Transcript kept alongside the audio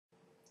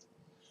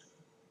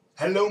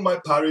Hello my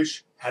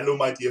parish, hello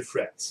my dear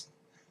friends.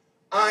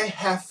 I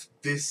have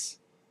this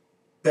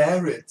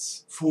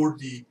Berets for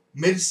the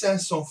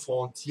Médecins Sans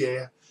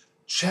Frontières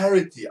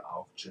charity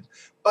auction,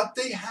 but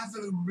they have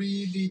a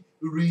really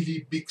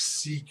big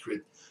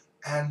secret,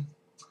 and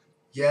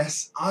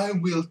yes, I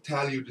will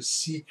tell you the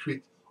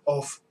secret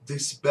of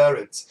this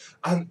Berets,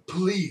 and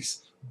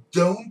please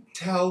don't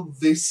tell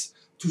this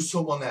to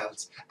someone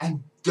else,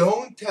 and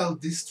don't tell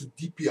this to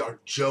DPR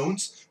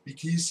Jones,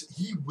 because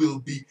he will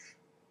be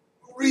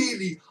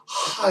really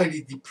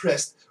highly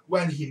depressed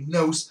when he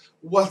knows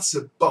what's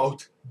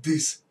about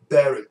this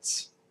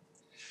Berets.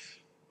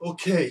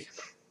 Okay,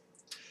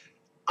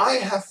 I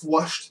have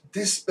washed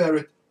this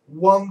Beret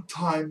one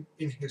time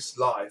in his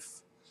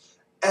life,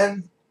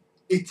 and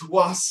it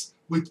was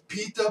with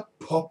Peter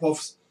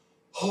Popov's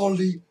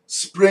holy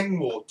spring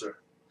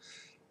water.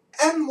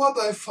 And what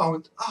I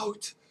found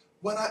out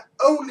when I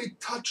only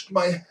touched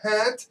my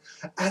head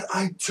and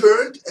I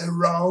turned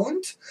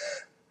around,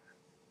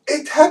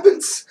 it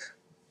happened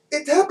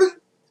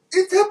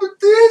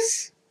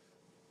this.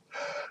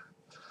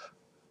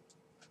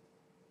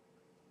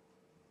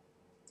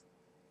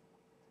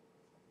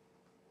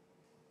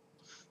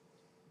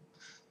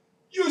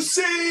 You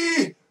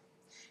see,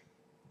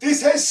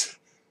 this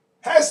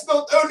has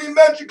not only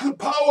magical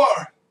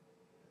power.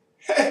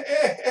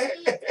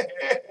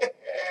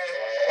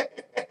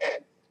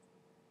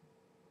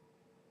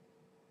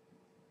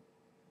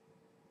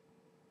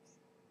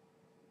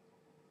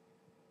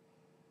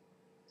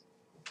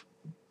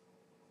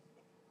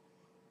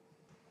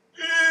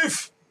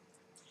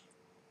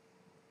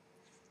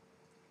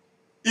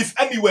 If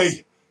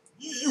anyway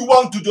you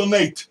want to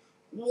donate,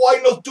 why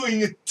not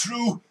doing it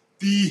through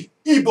the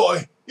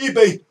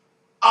eBay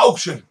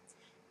auction?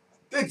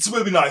 It's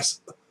really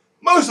nice.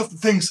 Most of the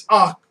things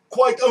are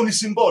quite only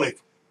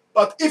symbolic,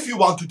 but if you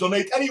want to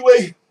donate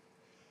anyway,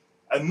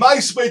 a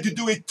nice way to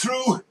do it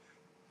through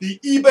the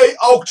eBay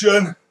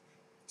auction.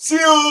 See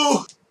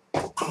you!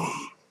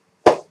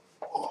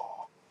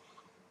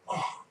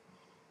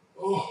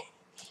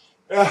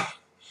 Yeah,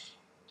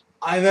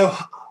 I know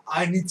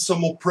I need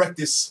some more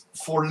practice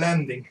for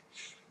landing,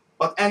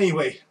 but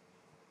anyway,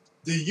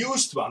 the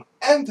used one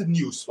and the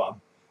new one,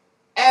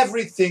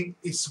 everything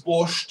is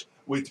washed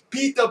with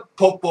Peter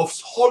Popov's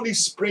holy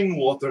spring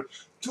water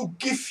to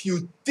give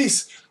you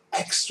this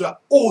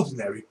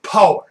extraordinary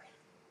power.